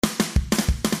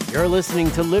You're listening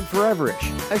to Live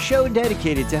Foreverish, a show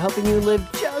dedicated to helping you live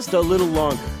just a little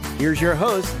longer. Here's your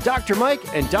host, Dr. Mike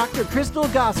and Dr. Crystal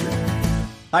Gossard.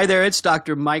 Hi there, it's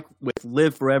Dr. Mike with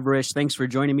Live Foreverish. Thanks for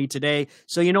joining me today.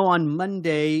 So, on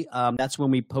Monday, that's when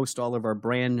we post all of our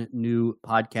brand new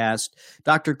podcast.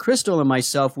 Dr. Crystal and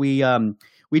myself, we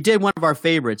did one of our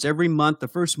favorites. Every month, the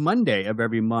first Monday of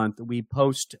every month, we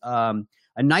post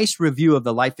a nice review of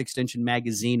the Life Extension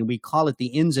magazine, and we call it the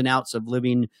ins and outs of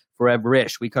living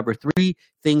foreverish. We cover 3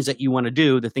 things that you want to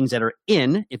do, the things that are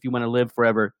in if you want to live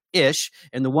forever-ish,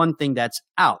 and the one thing that's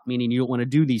out, meaning you don't want to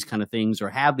do these kind of things or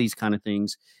have these kind of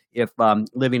things if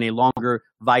living a longer,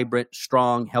 vibrant,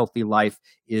 strong, healthy life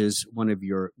is one of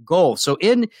your goals. So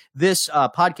in this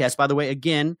podcast, by the way,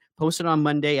 again, posted on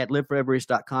Monday at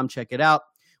liveforeverish.com, check it out.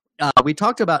 We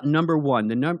talked about number 1.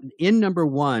 Number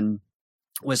 1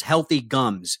 was healthy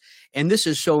gums. And this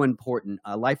is so important.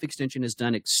 Life Extension has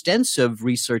done extensive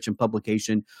research and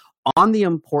publication on the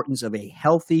importance of a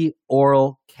healthy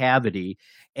oral cavity.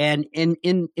 And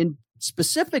in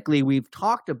specifically, we've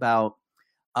talked about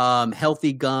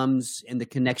healthy gums and the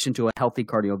connection to a healthy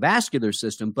cardiovascular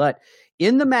system. But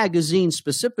in the magazine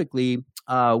specifically,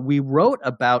 we wrote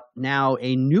about now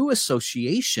a new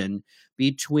association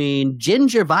between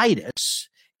gingivitis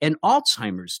and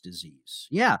Alzheimer's disease.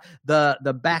 Yeah,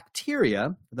 the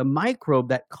bacteria, the microbe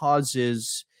that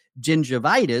causes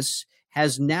gingivitis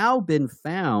has now been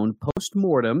found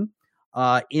post-mortem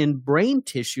in brain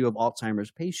tissue of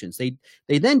Alzheimer's patients. They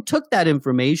then took that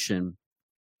information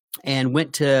and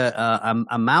went to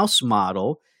a mouse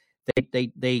model.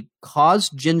 They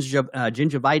caused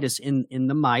gingivitis in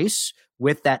the mice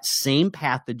with that same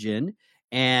pathogen.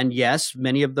 And yes,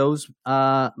 many of those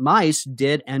mice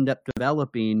did end up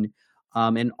developing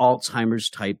an Alzheimer's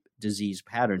type disease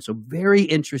pattern. So very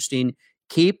interesting.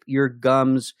 Keep your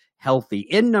gums healthy.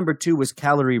 In number 2 was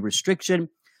calorie restriction.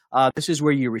 This is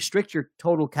where you restrict your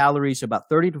total calories about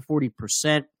 30 to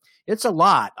 40%. It's a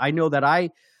lot. I know that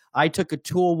I took a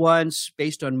tool once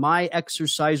based on my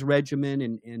exercise regimen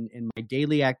and my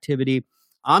daily activity.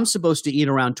 I'm supposed to eat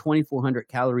around 2,400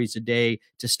 calories a day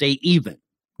to stay even.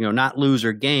 Not lose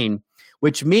or gain,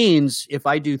 which means if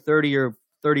I do 30 or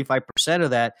 35%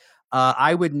 of that,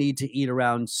 I would need to eat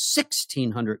around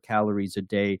 1,600 calories a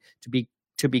day to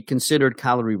be considered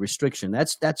calorie restriction.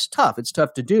 That's tough. It's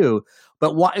tough to do.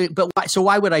 But why? So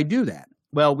why would I do that?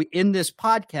 Well, in this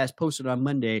podcast posted on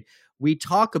Monday, we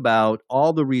talk about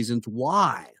all the reasons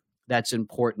why that's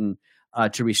important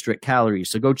to restrict calories.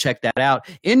 So go check that out.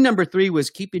 In number 3 was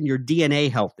keeping your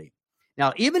DNA healthy.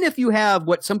 Now, even if you have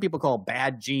what some people call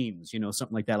bad genes,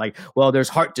 something like that, like, well, there's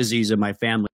heart disease in my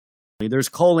family, there's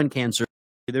colon cancer,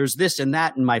 there's this and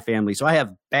that in my family, so I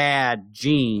have bad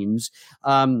genes.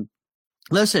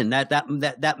 Listen,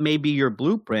 that may be your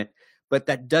blueprint, but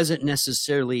that doesn't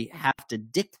necessarily have to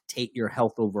dictate your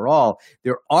health overall.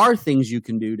 There are things you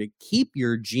can do to keep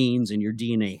your genes and your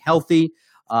DNA healthy,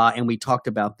 and we talked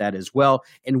about that as well.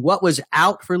 And what was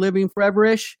out for living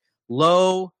foreverish?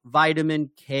 Low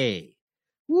vitamin K.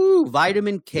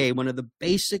 Vitamin K, one of the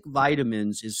basic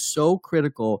vitamins, is so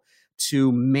critical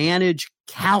to manage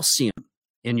calcium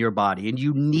in your body. And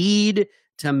you need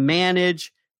to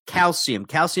manage calcium.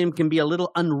 Calcium can be a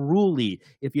little unruly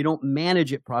if you don't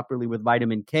manage it properly with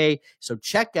vitamin K. So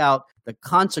check out the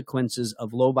consequences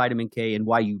of low vitamin K and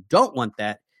why you don't want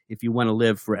that if you want to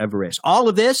live foreverish. All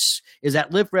of this is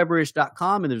at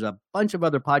liveforeverish.com, and there's a bunch of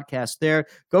other podcasts there.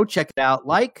 Go check it out.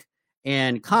 Like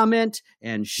and comment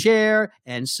and share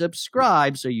and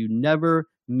subscribe so you never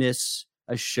miss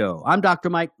a show. I'm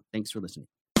Dr. Mike. Thanks for listening.